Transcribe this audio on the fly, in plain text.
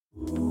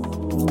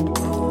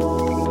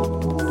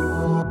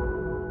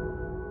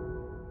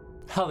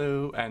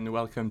Hello and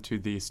welcome to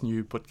this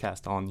new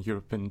podcast on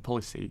European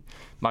policy.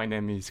 My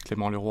name is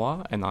Clément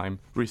Leroy and I'm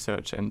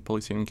Research and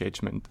Policy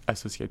Engagement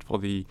Associate for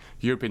the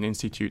European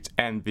Institute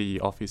and the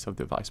Office of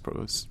the Vice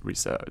Provost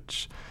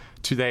Research.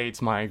 Today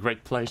it's my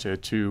great pleasure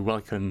to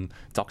welcome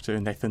Dr.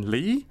 Nathan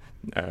Lee.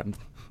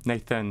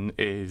 Nathan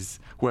is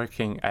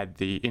working at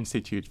the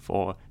Institute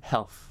for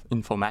Health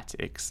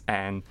Informatics,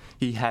 and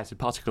he has a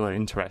particular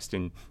interest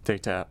in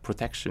data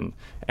protection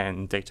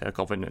and data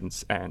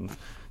governance, and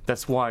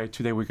that's why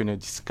today we're going to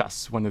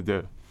discuss one of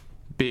the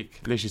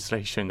big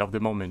legislation of the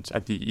moment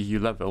at the EU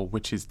level,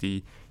 which is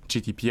the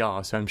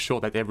GDPR. So I'm sure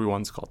that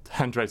everyone's got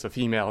hundreds of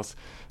emails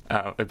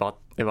about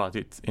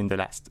it in the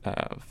last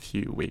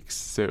few weeks.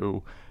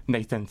 So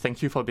Nathan,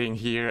 thank you for being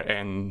here,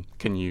 and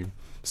can you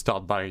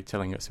start by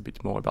telling us a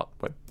bit more about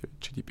what the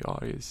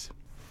GDPR is?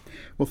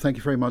 Well, thank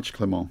you very much,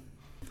 Clément.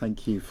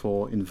 Thank you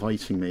for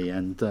inviting me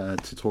and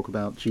to talk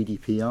about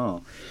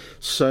GDPR.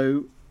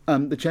 So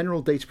the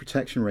General Data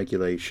Protection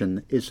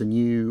Regulation is a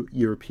new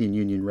European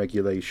Union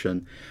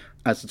regulation,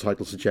 as the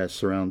title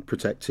suggests, around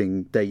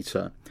protecting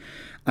data.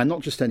 And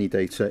not just any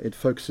data, it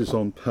focuses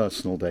on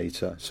personal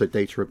data, so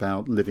data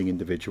about living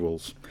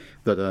individuals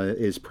that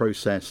is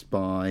processed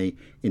by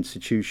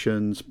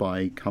institutions,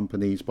 by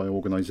companies, by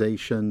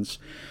organizations,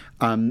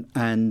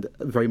 and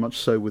very much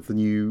so with the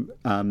new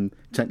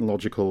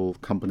technological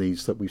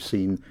companies that we've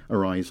seen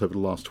arise over the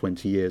last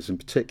 20 years in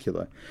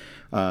particular.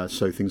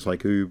 So things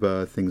like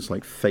Uber, things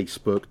like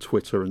Facebook,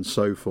 Twitter, and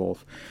so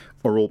forth,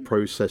 are all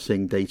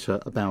processing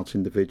data about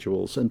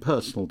individuals and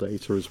personal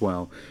data as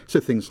well. So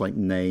things like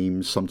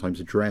names, sometimes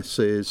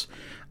addresses,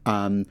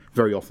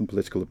 very often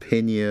political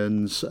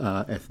opinions,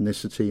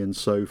 ethnicity, and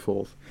so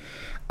forth.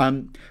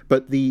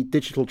 But the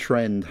digital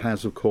trend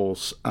has, of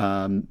course,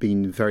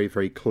 been very,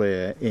 very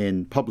clear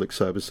in public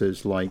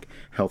services like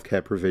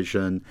healthcare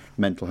provision,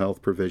 mental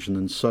health provision,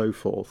 and so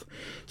forth.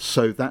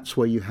 So that's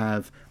where you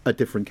have a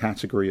different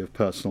category of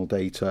personal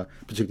data,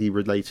 particularly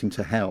relating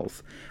to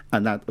health.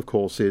 And that, of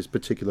course, is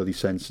particularly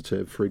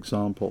sensitive, for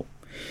example.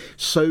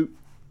 So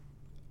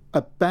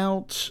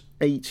about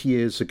 8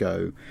 years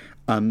ago,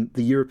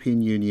 the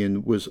European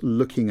Union was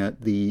looking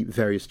at the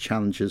various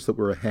challenges that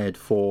were ahead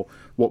for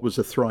what was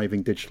a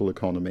thriving digital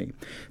economy.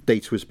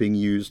 Data was being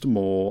used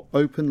more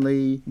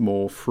openly,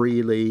 more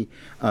freely,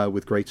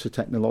 with greater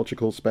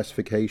technological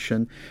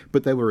specification,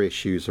 but there were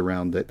issues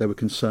around it. There were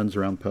concerns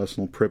around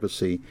personal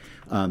privacy.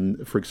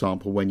 For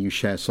example, when you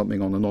share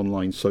something on an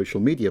online social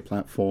media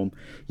platform,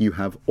 you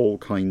have all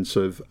kinds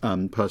of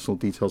personal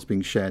details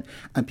being shared,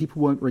 and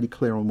people weren't really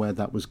clear on where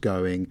that was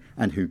going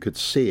and who could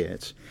see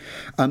it.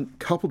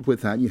 Coupled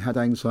with that, you had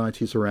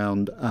anxieties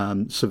around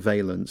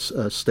surveillance,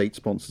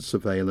 state-sponsored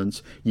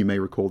surveillance. You may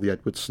recall the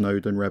Edward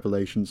Snowden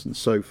revelations and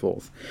so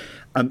forth.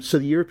 So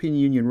the European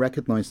Union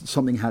recognized that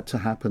something had to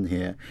happen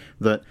here,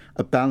 that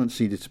a balance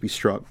needed to be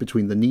struck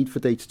between the need for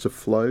data to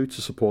flow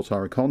to support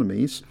our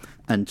economies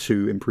and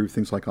to improve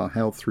things like our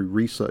health through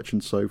research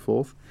and so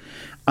forth,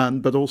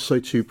 but also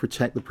to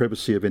protect the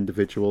privacy of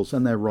individuals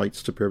and their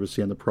rights to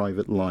privacy and a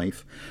private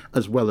life,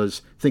 as well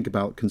as think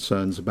about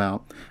concerns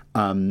about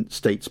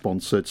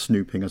state-sponsored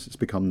snooping, as it's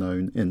become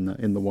known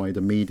in the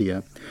wider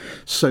media.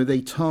 So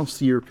they tasked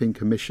the European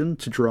Commission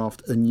to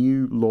draft a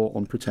new law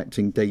on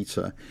protecting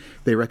data.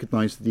 They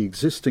recognized that the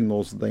existing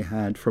laws that they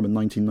had from a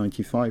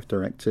 1995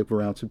 directive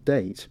were out of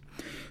date.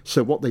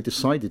 So what they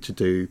decided to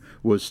do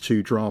was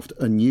to draft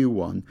a new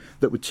one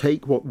that would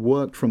take what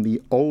worked from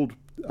the old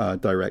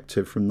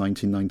directive from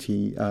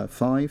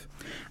 1995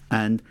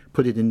 and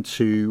put it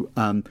into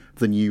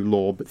the new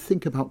law, but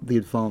think about the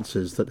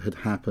advances that had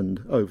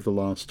happened over the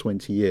last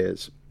 20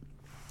 years.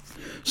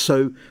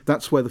 So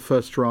that's where the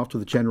first draft of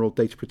the General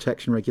Data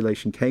Protection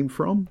Regulation came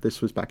from.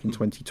 This was back in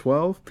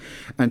 2012.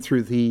 And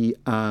through the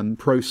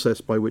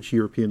process by which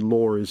European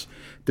law is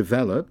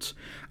developed,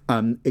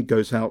 it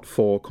goes out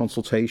for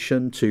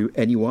consultation to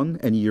anyone,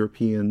 any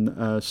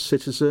European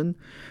citizen.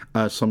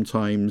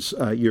 Sometimes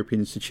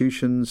European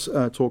institutions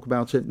talk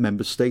about it.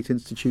 Member state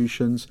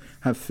institutions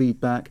have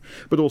feedback,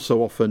 but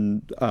also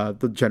often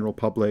the general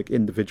public,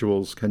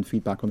 individuals can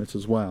feedback on it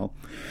as well.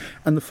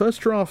 And the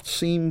first draft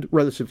seemed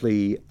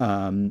relatively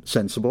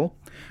sensible.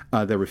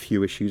 There were a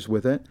few issues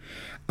with it,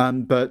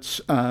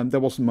 but there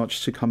wasn't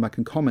much to come back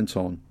and comment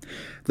on.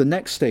 The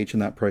next stage in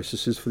that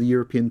process is for the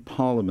European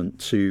Parliament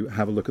to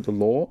have a look at the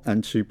law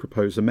and to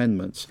propose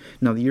amendments.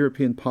 Now, the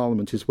European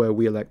Parliament is where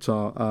we elect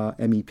our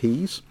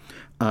MEPs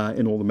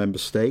in all the member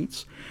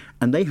states,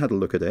 and they had a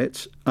look at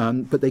it,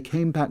 but they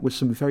came back with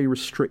some very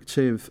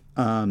restrictive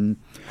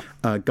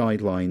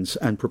guidelines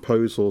and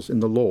proposals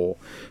in the law.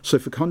 So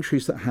for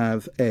countries that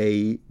have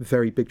a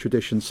very big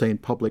tradition, say in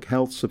public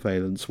health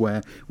surveillance,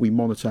 where we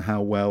monitor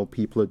how well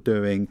people are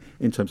doing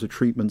in terms of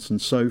treatments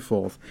and so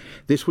forth,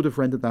 this would have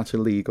rendered that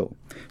illegal.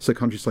 So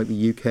countries like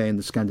the UK and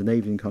the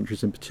Scandinavian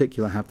countries in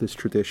particular have this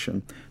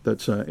tradition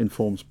that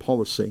informs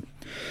policy.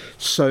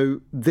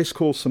 So this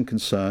caused some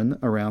concern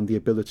around the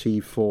ability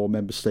for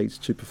member states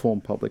to perform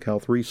public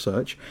health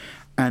research.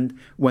 And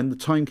when the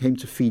time came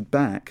to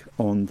feedback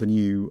on the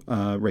new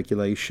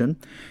regulation,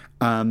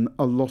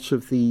 a lot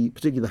of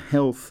particularly the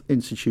health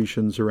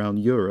institutions around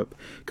Europe,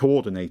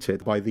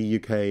 coordinated by the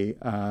UK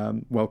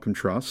Wellcome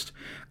Trust,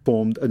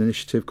 formed an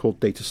initiative called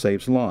Data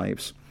Saves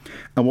Lives.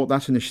 And what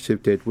that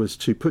initiative did was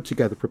to put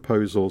together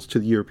proposals to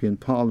the European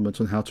Parliament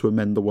on how to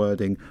amend the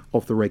wording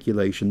of the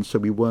regulation so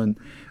we weren't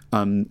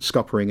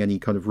scuppering any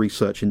kind of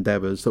research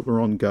endeavours that were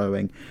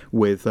ongoing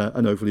with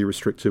an overly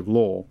restrictive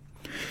law.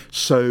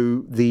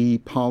 So the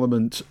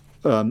Parliament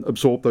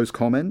absorbed those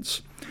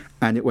comments,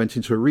 and it went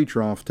into a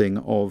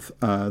redrafting of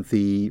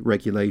the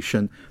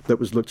regulation that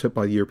was looked at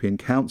by the European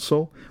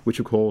Council, which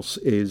of course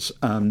is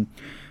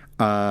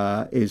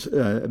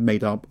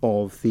made up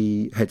of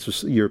the heads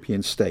of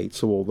European states,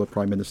 so all the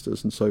prime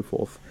ministers and so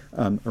forth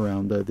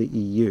around the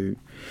EU.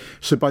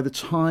 So by the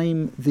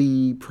time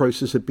the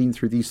process had been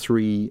through these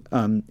three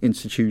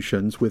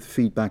institutions with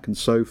feedback and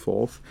so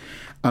forth,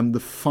 the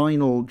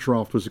final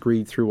draft was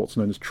agreed through what's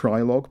known as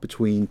trilogue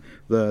between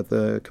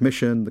the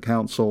Commission, the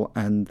Council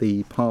and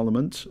the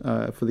Parliament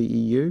for the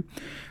EU.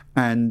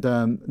 And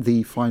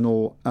the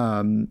final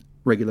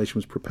regulation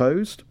was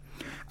proposed.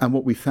 And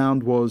what we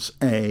found was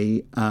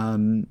a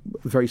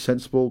very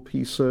sensible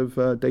piece of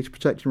data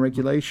protection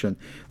regulation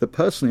that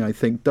personally I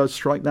think does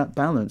strike that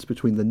balance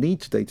between the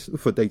need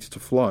for data to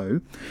flow,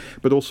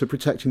 but also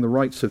protecting the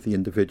rights of the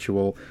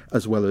individual,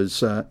 as well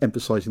as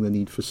emphasising the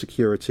need for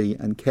security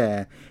and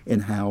care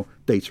in how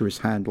data is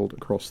handled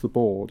across the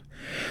board.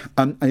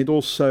 And it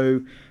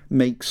also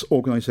makes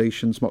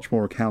organisations much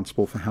more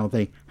accountable for how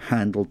they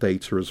handle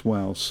data as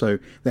well. So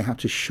they have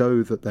to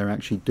show that they're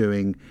actually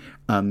doing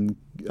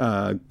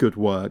good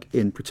work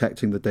in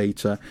protecting the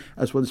data,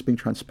 as well as being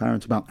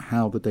transparent about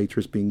how the data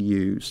is being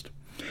used.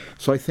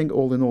 So I think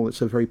all in all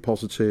it's a very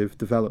positive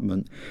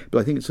development, but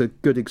I think it's a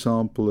good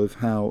example of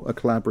how a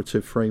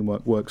collaborative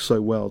framework works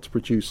so well to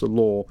produce a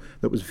law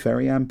that was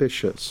very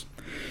ambitious.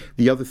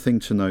 The other thing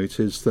to note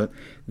is that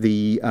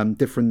the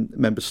different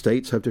member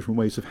states have different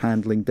ways of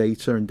handling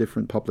data and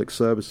different public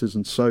services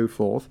and so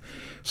forth.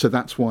 So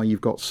that's why you've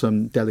got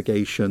some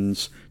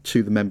delegations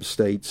to the member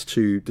states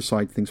to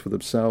decide things for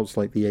themselves,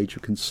 like the age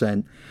of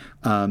consent,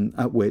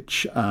 at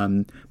which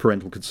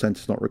parental consent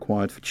is not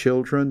required for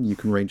children. You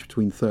can range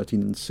between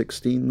 13 and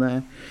 16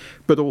 there.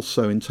 But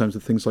also in terms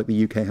of things like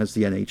the UK has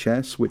the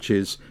NHS, which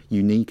is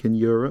unique in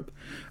Europe.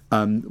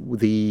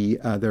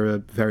 There are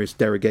various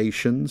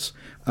derogations,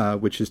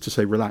 which is to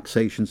say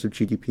relaxations of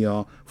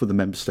GDPR for the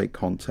member state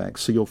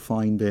context. So you'll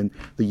find in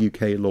the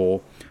UK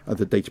law,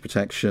 the Data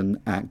Protection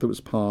Act that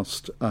was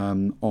passed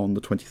on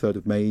the 23rd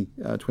of May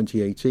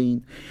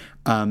 2018,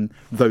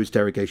 those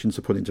derogations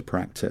are put into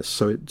practice.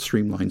 So it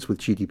streamlines with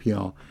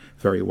GDPR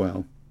very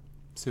well.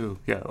 So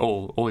yeah,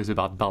 always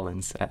about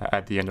balance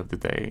at the end of the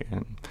day.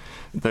 And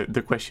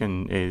the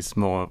question is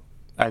more,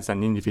 as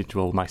an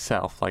individual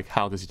myself, like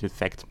how does it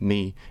affect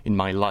me in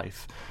my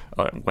life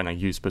when I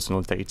use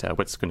personal data?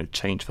 What's going to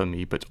change for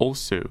me? But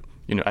also,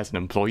 as an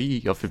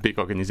employee of a big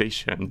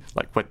organization,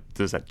 like what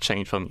does that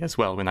change for me as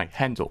well when I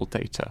handle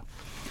data?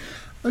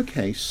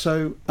 Okay,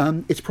 so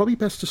it's probably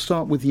best to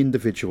start with the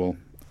individual.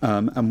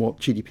 And what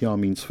GDPR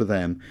means for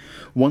them.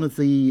 One of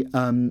the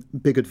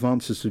big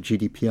advances of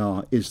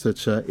GDPR is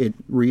that it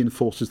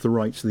reinforces the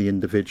rights of the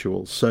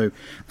individual. So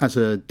as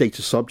a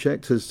data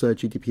subject, as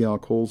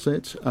GDPR calls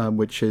it,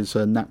 which is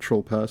a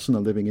natural person, a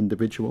living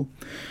individual,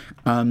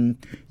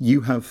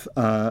 you have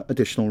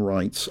additional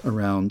rights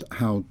around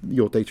how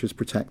your data is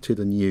protected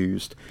and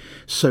used.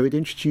 So it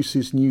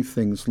introduces new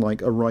things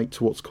like a right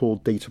to what's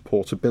called data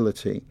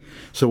portability.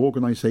 So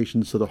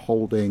organisations that are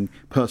holding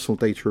personal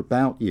data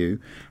about you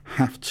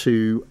have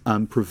to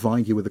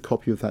provide you with a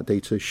copy of that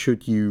data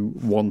should you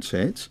want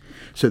it,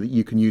 so that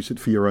you can use it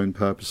for your own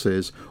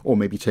purposes, or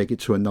maybe take it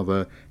to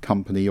another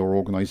company or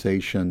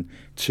organisation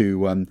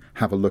to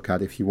have a look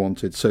at if you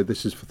wanted. So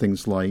this is for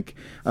things like,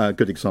 a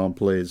good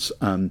example is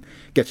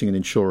getting an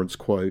insurance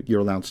quote.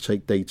 You're allowed to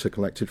take data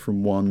collected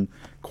from one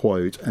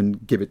quote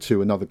and give it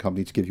to another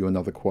company to give you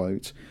another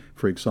quote,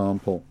 for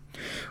example.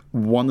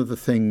 One of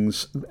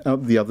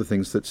the other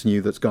things that's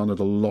new, that's garnered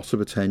a lot of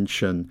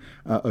attention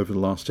over the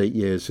last 8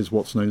 years, is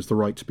what's known as the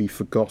right to be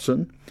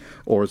forgotten,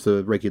 or as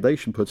the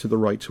regulation puts it, the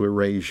right to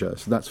erasure.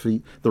 So that's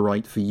the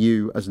right for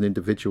you as an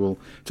individual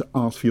to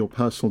ask for your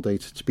personal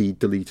data to be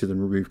deleted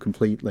and removed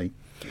completely.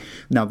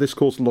 Now, this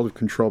caused a lot of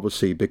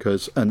controversy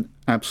because an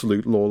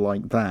absolute law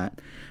like that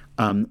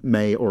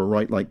or a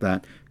right like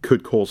that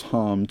could cause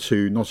harm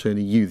to not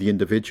only you, the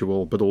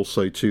individual, but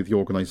also to the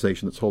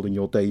organisation that's holding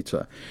your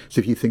data. So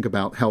if you think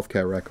about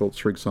healthcare records,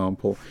 for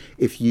example,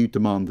 if you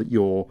demand that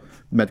your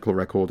medical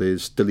record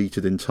is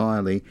deleted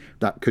entirely,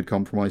 that could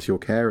compromise your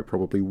care. It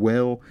probably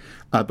will.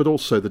 But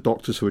also the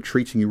doctors who are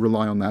treating you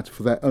rely on that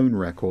for their own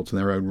records and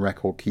their own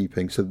record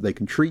keeping, so that they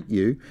can treat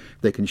you,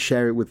 they can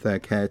share it with their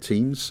care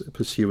teams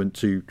pursuant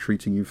to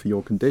treating you for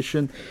your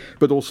condition,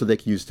 but also they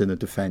can use it in a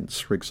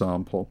defence, for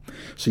example.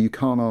 So you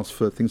can't ask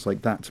for things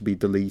like that to be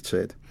deleted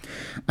deleted.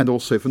 And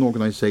also, if an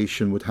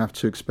organisation would have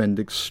to expend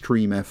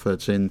extreme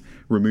effort in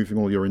removing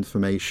all your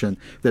information,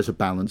 there's a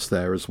balance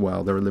there as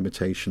well. There are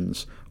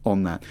limitations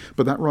on that.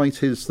 But that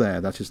right is there.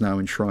 That is now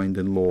enshrined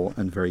in law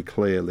and very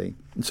clearly.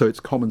 And so it's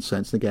common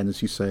sense, and again,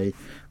 as you say,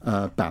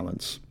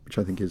 balance, which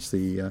I think is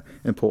the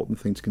important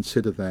thing to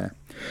consider there.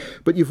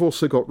 But you've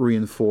also got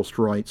reinforced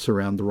rights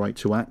around the right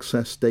to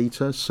access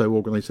data, so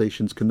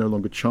organisations can no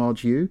longer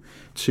charge you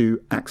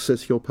to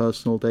access your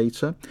personal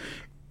data.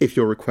 If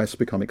your requests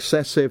become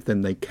excessive,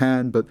 then they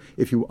can, but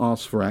if you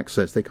ask for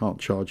access, they can't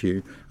charge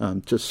you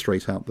just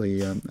straight out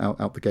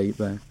the gate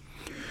there.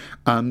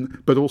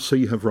 But also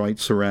you have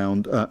rights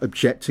around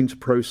objecting to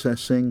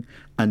processing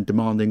and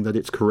demanding that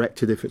it's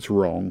corrected if it's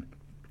wrong.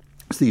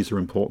 So these are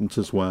important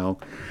as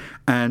well.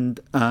 And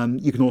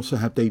you can also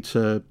have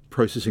data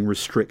processing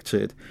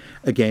restricted.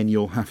 Again,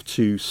 you'll have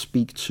to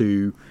speak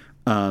to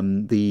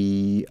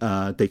the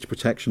data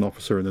protection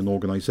officer in an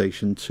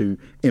organisation to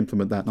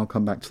implement that, and I'll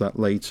come back to that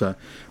later.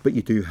 But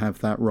you do have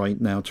that right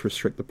now to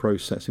restrict the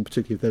processing,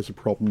 particularly if there's a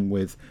problem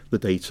with the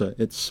data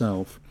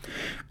itself.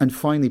 And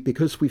finally,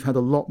 because we've had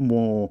a lot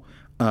more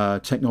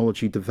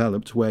technology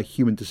developed where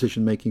human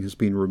decision making has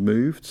been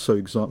removed.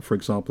 So, for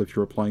example, if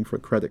you're applying for a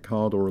credit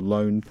card or a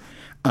loan,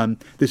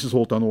 this is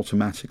all done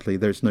automatically.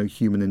 There's no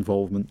human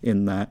involvement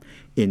in that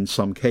in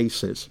some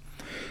cases.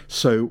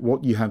 So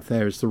what you have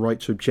there is the right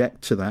to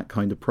object to that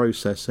kind of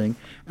processing,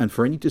 and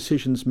for any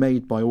decisions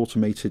made by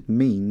automated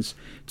means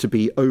to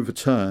be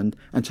overturned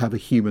and to have a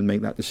human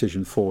make that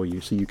decision for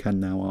you. So you can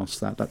now ask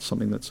that. That's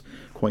something that's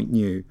quite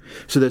new.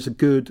 So there's a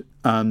good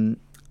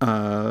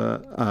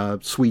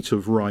suite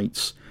of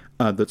rights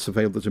that's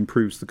available that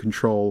improves the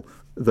control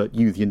that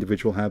you, the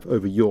individual, have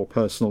over your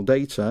personal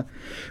data.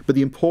 But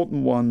the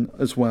important one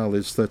as well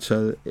is that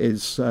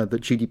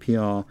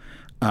GDPR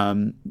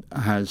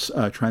has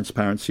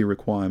transparency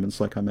requirements,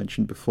 like I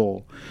mentioned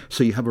before.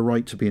 So you have a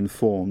right to be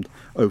informed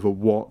over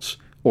what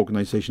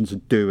organisations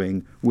are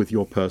doing with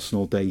your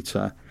personal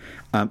data,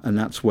 and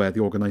that's where the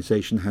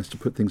organisation has to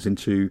put things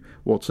into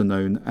what's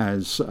known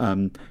as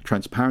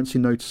transparency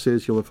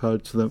notices. You'll have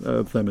heard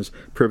of them as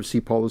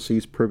privacy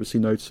policies, privacy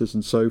notices,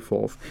 and so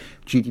forth.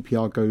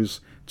 GDPR goes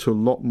to a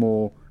lot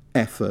more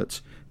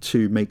effort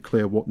to make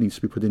clear what needs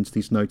to be put into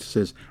these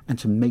notices and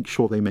to make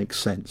sure they make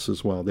sense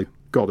as well. They've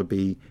got to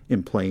be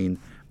in plain,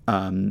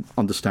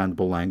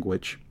 understandable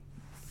language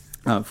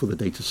for the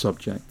data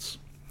subjects.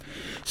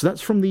 So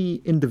that's from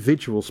the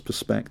individual's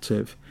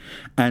perspective.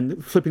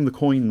 And flipping the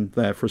coin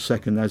there for a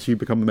second, as you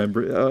become a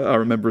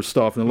member of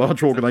staff in a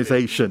large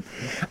organisation.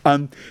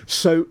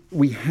 So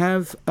we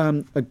have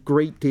a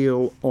great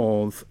deal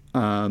of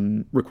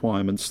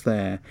requirements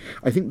there.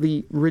 I think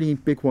the really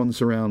big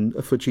ones around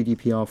for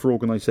GDPR for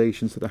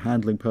organisations that are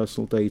handling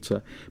personal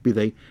data, be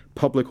they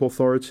public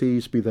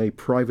authorities, be they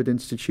private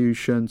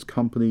institutions,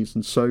 companies,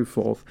 and so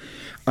forth.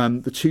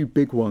 The two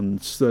big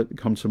ones that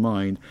come to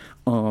mind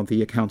are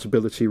the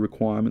accountability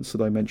requirements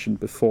that I mentioned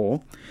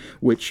before,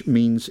 which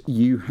means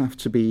you have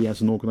to be,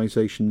 as an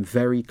organisation,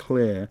 very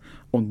clear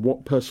on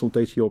what personal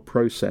data you're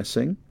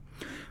processing,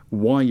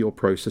 why you're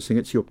processing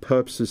it. So your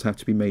purposes have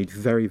to be made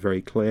very,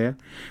 very clear,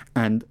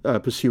 and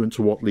pursuant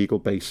to what legal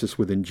basis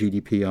within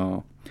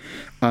GDPR.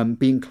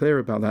 Being clear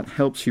about that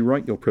helps you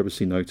write your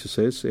privacy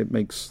notices. It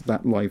makes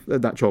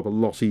that job a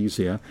lot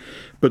easier,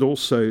 but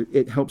also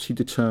it helps you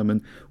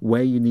determine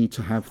where you need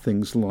to have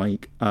things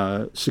like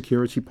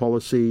security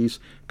policies,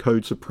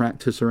 codes of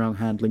practice around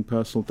handling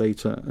personal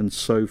data, and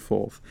so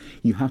forth.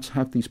 You have to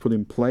have these put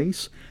in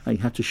place, and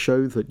you have to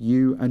show that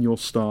you and your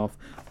staff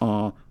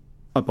are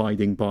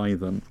abiding by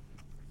them.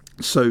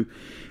 So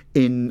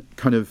in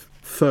kind of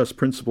first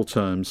principle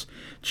terms,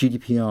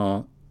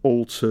 GDPR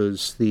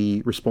alters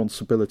the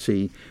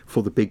responsibility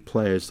for the big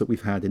players that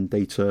we've had in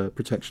data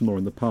protection law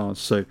in the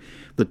past. So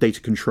the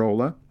data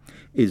controller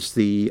is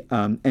the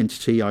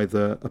entity,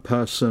 either a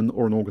person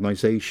or an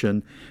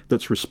organisation,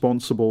 that's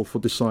responsible for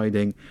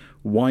deciding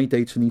why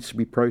data needs to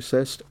be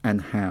processed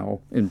and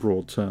how, in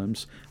broad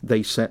terms.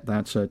 They set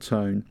that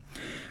tone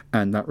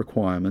and that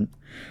requirement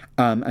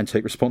and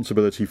take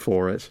responsibility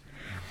for it.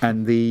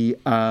 And the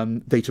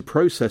data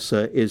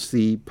processor is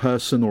the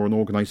person or an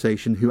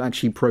organisation who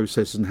actually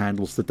processes and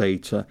handles the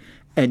data,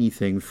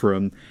 anything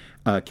from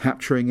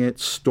capturing it,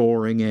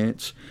 storing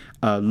it,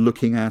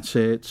 looking at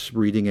it,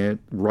 reading it,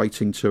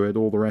 writing to it,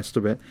 all the rest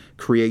of it,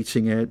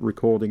 creating it,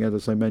 recording it,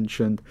 as I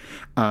mentioned,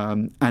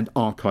 and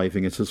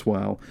archiving it as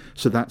well.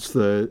 So that's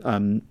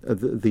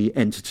the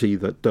entity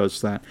that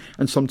does that.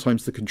 And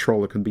sometimes the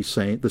controller can be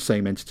the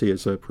same entity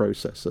as a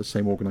processor,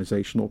 same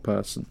organisation or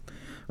person,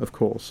 of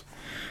course.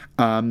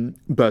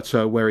 But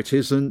where it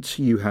isn't,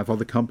 you have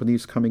other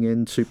companies coming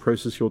in to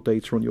process your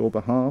data on your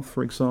behalf,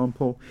 for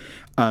example.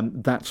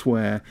 That's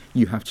where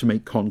you have to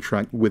make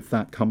contract with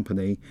that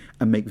company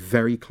and make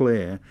very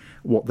clear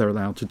what they're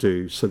allowed to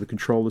do. So the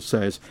controller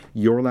says,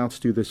 you're allowed to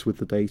do this with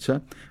the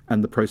data,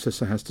 and the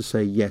processor has to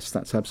say, yes,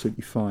 that's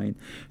absolutely fine.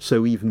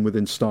 So even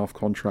within staff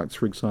contracts,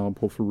 for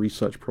example, for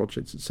research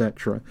projects,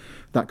 etc.,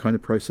 that kind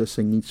of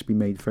processing needs to be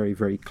made very,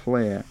 very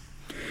clear.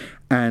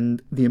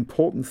 And the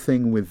important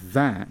thing with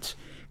that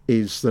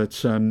is that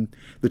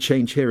the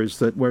change here is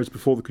that whereas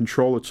before the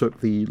controller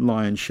took the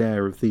lion's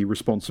share of the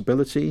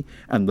responsibility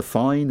and the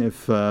fine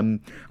if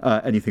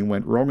anything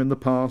went wrong in the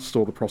past,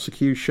 or the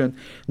prosecution,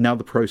 now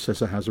the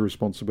processor has a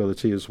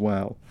responsibility as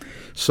well.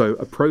 So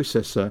a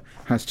processor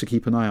has to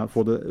keep an eye out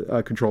for what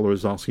the controller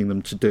is asking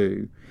them to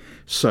do.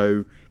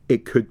 So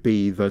it could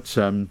be that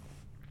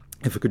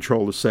if a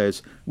controller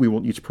says, we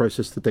want you to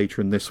process the data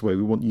in this way,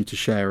 we want you to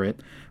share it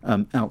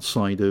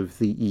outside of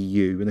the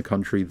EU in a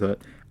country that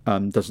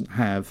doesn't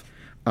have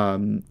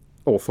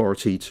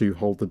authority to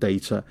hold the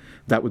data,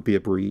 that would be a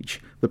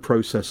breach. The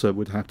processor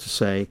would have to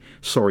say,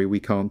 sorry, we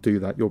can't do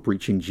that, you're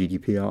breaching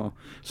GDPR.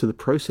 So the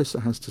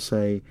processor has to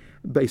say,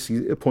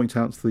 basically point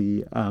out to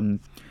the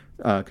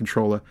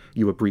controller,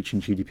 you are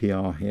breaching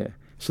GDPR here.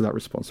 So that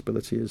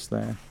responsibility is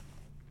there.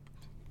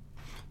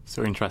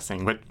 So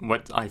interesting.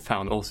 What I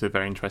found also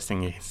very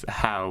interesting is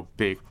how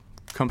big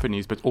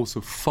companies, but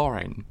also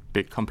foreign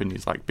big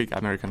companies, like big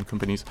American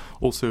companies,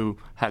 also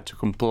had to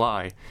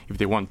comply if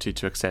they wanted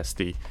to access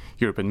the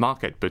European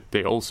market, but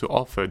they also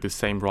offered the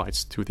same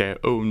rights to their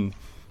own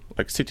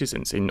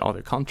citizens in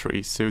other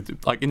countries. So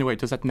in a way,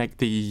 does that make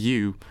the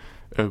EU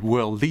a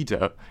world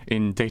leader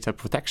in data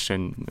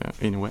protection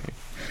in a way?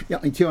 Yeah,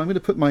 I'm going to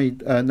put my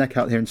neck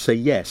out here and say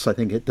yes, I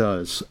think it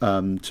does,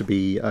 to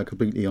be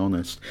completely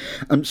honest.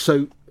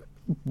 So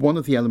one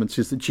of the elements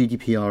is that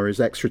GDPR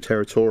is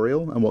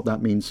extraterritorial, and what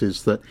that means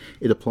is that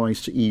it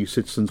applies to EU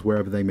citizens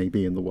wherever they may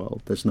be in the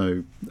world. There's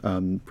no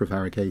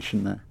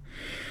prevarication there.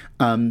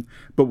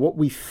 But what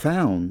we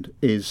found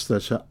is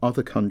that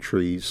other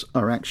countries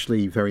are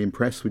actually very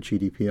impressed with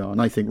GDPR,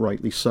 and I think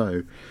rightly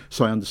so.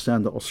 So I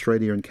understand that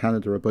Australia and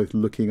Canada are both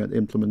looking at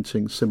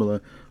implementing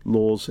similar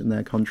laws in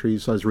their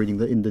countries. I was reading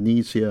that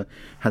Indonesia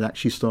had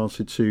actually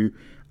started to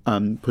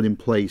put in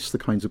place the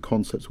kinds of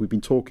concepts we've been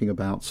talking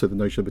about, so the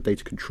notion of a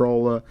data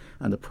controller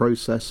and a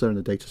processor and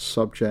a data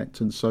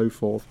subject and so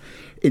forth,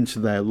 into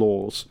their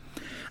laws.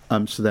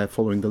 So they're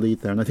following the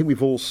lead there. And I think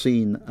we've all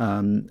seen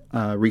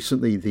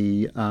recently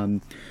the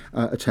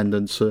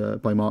attendance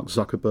by Mark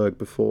Zuckerberg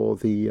before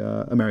the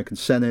American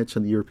Senate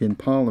and the European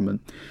Parliament,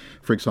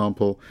 for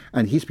example.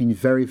 And he's been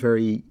very,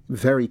 very,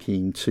 very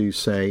keen to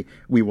say,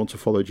 we want to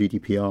follow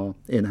GDPR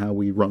in how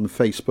we run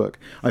Facebook.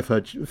 I've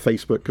heard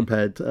Facebook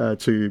compared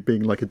to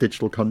being like a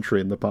digital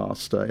country in the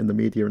past, in the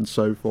media and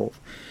so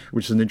forth,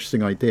 which is an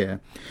interesting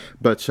idea.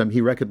 But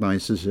he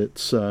recognizes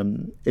its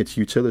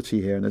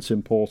utility here and its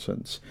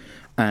importance.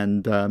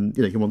 And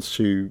he wants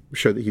to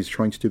show that he's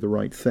trying to do the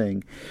right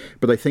thing.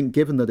 But I think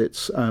given that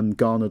it's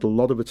garnered a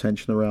lot of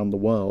attention around the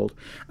world,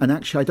 and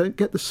actually I don't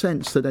get the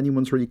sense that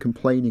anyone's really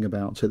complaining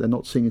about it. They're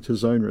not seeing it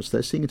as onerous.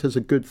 They're seeing it as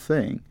a good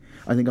thing.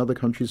 I think other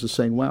countries are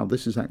saying, wow,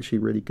 this is actually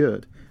really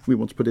good. We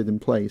want to put it in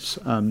place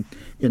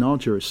in our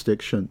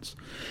jurisdictions.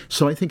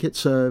 So I think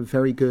it's a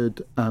very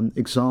good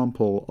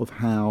example of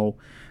how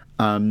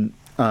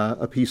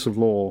a piece of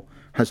law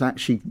has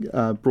actually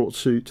brought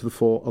to the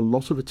fore a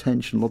lot of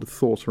attention, a lot of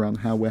thought around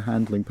how we're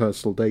handling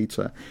personal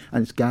data,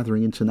 and it's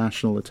gathering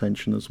international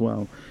attention as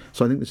well.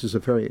 So I think this is a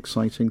very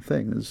exciting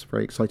thing. It's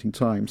very exciting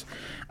times.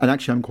 And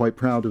actually, I'm quite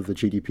proud of the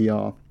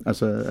GDPR.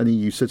 As an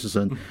EU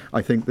citizen,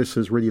 I think this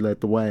has really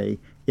led the way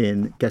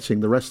in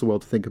getting the rest of the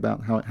world to think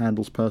about how it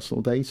handles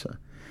personal data.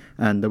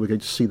 And we're going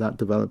to see that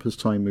develop as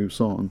time moves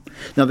on.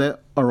 Now, there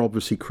are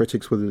obviously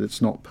critics with it.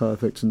 It's not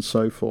perfect and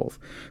so forth,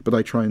 but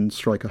I try and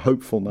strike a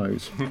hopeful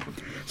note.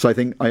 So I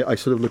think I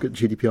sort of look at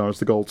GDPR as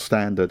the gold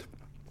standard.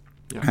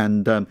 Yeah.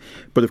 And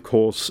but of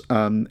course,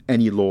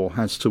 any law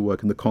has to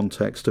work in the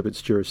context of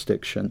its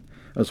jurisdiction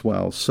as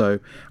well. So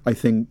I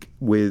think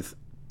with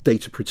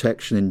data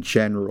protection in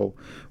general,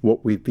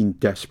 what we've been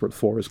desperate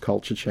for is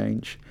culture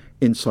change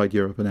inside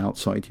Europe and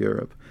outside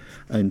Europe,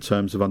 in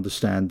terms of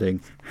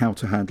understanding how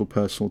to handle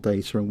personal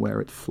data and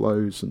where it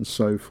flows and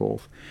so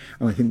forth.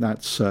 And I think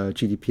that's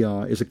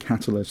GDPR is a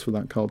catalyst for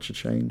that culture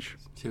change.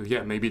 So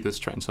yeah, maybe the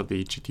strength of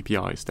the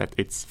GDPR is that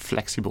it's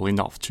flexible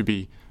enough to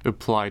be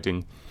applied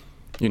in,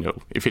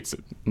 if it's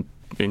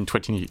in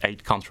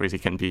 28 countries,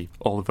 it can be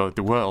all over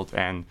the world.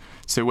 And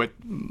so what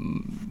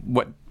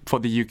for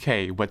the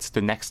UK, what's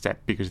the next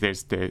step? Because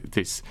there's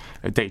this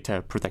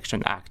Data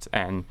Protection Act,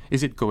 and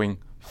is it going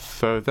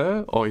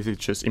further, or is it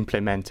just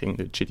implementing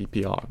the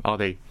GDPR? Are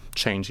they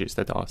changes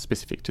that are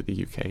specific to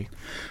the UK?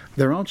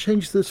 There are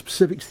changes that are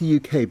specific to the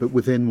UK, but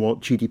within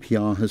what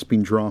GDPR has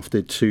been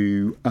drafted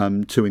to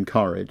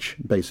encourage,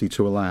 basically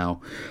to allow.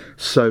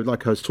 So,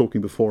 like I was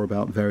talking before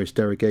about various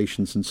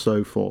derogations and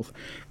so forth,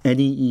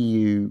 any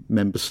EU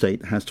member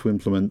state has to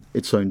implement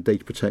its own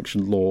data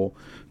protection law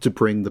to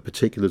bring the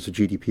particulars of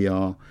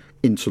GDPR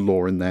into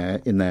law in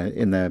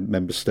their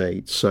member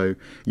states. So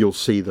you'll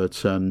see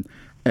that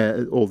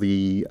all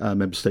the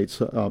member states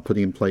are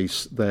putting in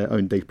place their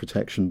own data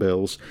protection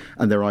bills,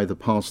 and they're either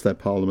past their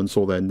parliaments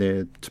or they're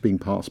near to being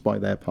passed by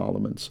their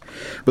parliaments.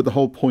 But the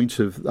whole point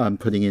of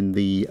putting in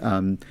the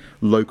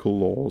local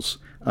laws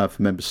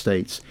for member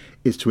states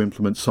is to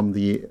implement some of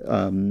the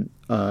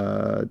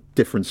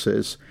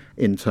differences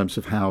in terms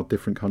of how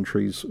different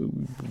countries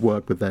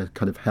work with their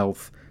kind of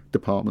health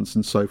departments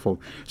and so forth.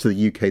 So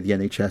the UK, the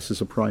NHS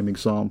is a prime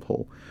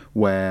example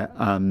where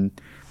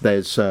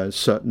there's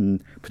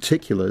certain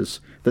particulars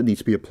that need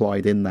to be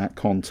applied in that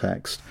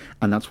context,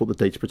 and that's what the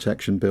Data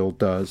Protection Bill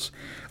does,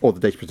 or the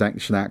Data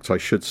Protection Act, I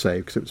should say,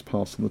 because it was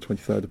passed on the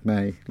 23rd of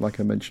May, like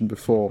I mentioned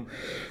before.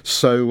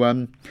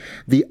 So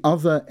the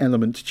other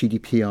element to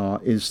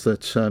GDPR is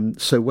that,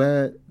 so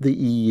where the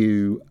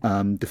EU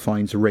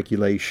defines a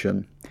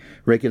regulation,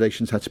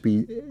 regulations have to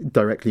be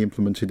directly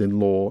implemented in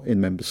law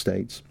in member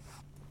states.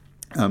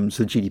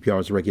 So GDPR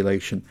is a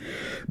regulation.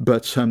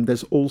 But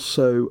there's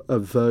also a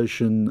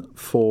version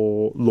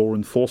for law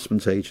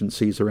enforcement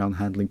agencies around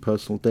handling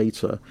personal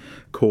data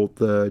called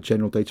the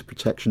General Data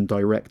Protection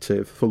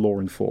Directive for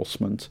law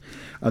enforcement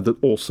that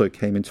also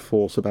came into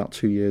force about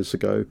 2 years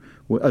ago.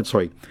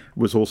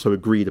 Was also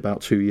agreed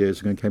about 2 years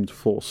ago and came into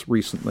force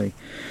recently.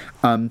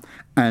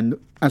 And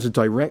as a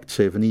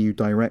directive, an EU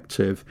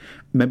directive,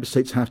 member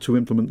states have to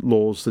implement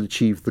laws that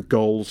achieve the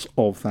goals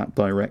of that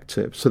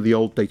directive. So the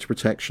old data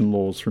protection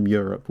laws from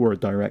Europe were a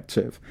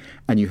directive,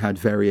 and you had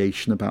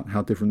variation about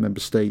how different member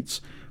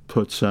states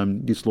put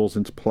these laws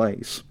into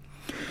place.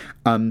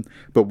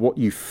 But what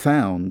you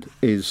found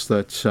is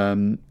that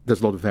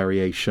there's a lot of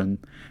variation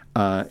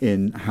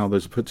in how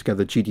those are put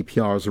together.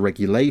 GDPR as a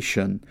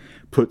regulation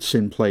puts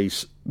in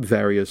place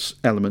various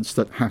elements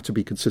that have to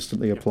be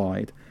consistently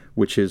applied,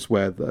 which is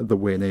where the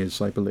win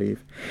is, I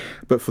believe.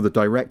 But for the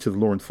directive,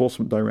 law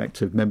enforcement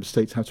directive, member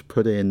states have to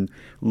put in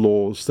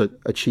laws that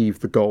achieve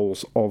the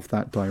goals of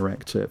that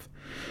directive.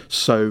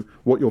 So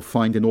what you'll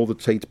find in all the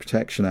data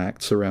protection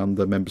acts around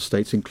the member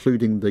states,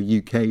 including the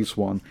UK's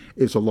one,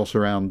 is a lot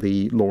around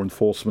the law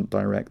enforcement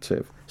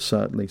directive,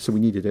 certainly. So we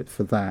needed it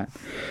for that.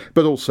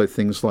 But also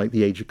things like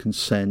the age of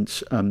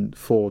consent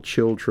for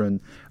children,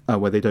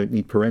 where they don't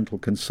need parental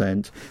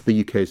consent. The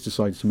UK has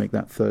decided to make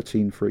that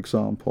 13, for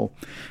example.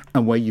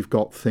 And where you've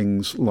got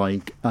things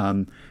like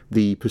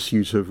the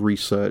pursuit of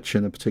research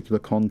in a particular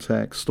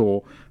context,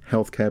 or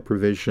healthcare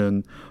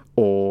provision,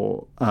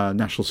 or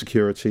national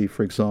security,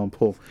 for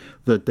example,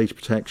 the Data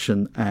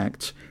Protection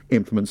Act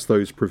implements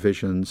those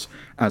provisions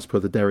as per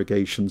the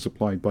derogations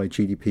applied by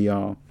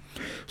GDPR.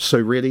 So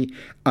really,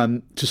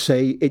 to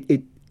say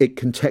it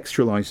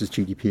contextualizes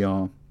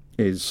GDPR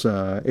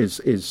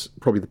is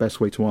probably the best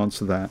way to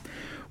answer that.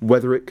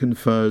 Whether it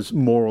confers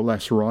more or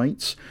less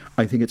rights,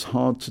 I think it's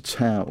hard to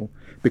tell,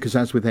 because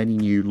as with any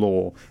new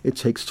law, it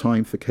takes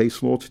time for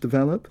case law to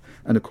develop,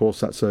 and of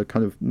course that's a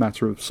kind of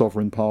matter of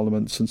sovereign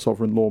parliaments and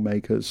sovereign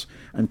lawmakers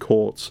and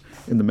courts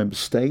in the member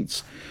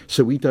states.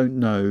 So we don't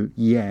know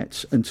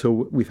yet, until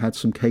we've had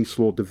some case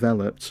law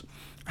developed,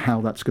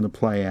 how that's going to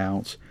play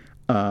out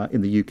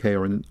in the UK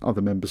or in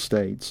other member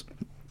states,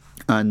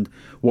 and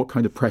what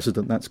kind of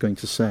precedent that's going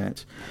to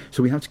set.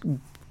 So we have to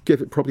give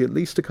it probably at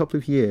least a couple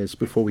of years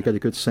before we get a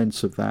good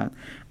sense of that,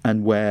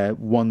 and where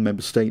one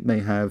member state may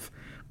have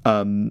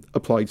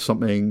applied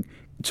something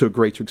to a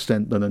greater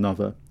extent than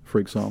another, for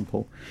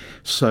example.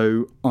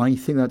 So I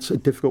think that's a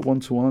difficult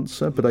one to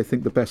answer, but I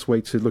think the best way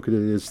to look at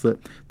it is that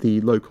the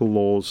local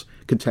laws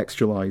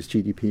contextualize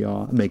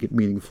GDPR and make it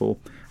meaningful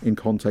in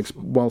context,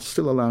 while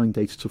still allowing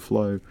data to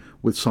flow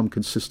with some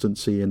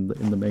consistency in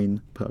the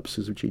main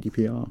purposes of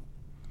GDPR.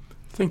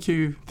 Thank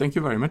you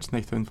very much,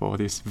 Nathan, for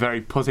this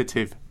very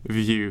positive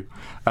view.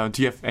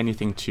 Do you have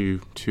anything to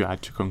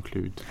add to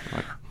conclude?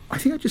 I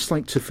think I'd just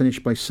like to finish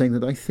by saying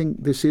that I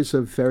think this is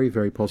a very,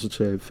 very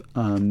positive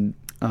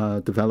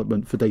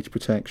development for data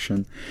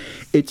protection.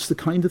 It's the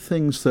kind of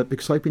things that,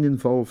 because I've been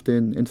involved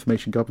in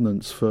information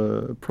governance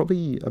for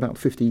probably about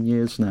 15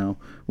 years now,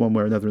 one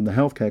way or another in the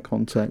healthcare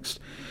context,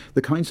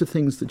 the kinds of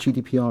things that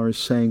GDPR is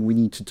saying we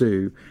need to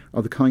do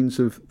are the kinds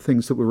of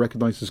things that were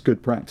recognised as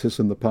good practice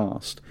in the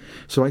past.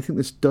 So I think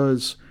this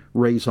does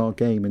raise our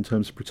game in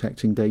terms of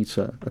protecting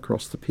data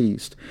across the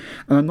piece.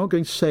 And I'm not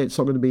going to say it's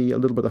not going to be a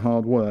little bit of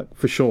hard work,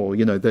 for sure.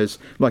 You know, there's,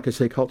 like I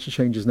say, culture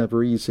change is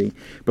never easy,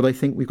 but I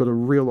think we've got a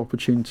real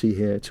opportunity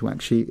here to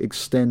actually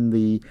extend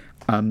the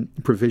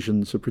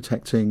provisions of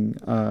protecting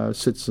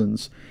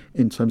citizens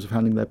in terms of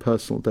handling their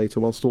personal data,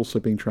 whilst also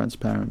being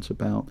transparent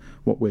about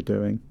what we're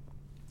doing.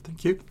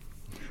 Thank you.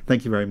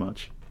 Thank you very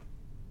much.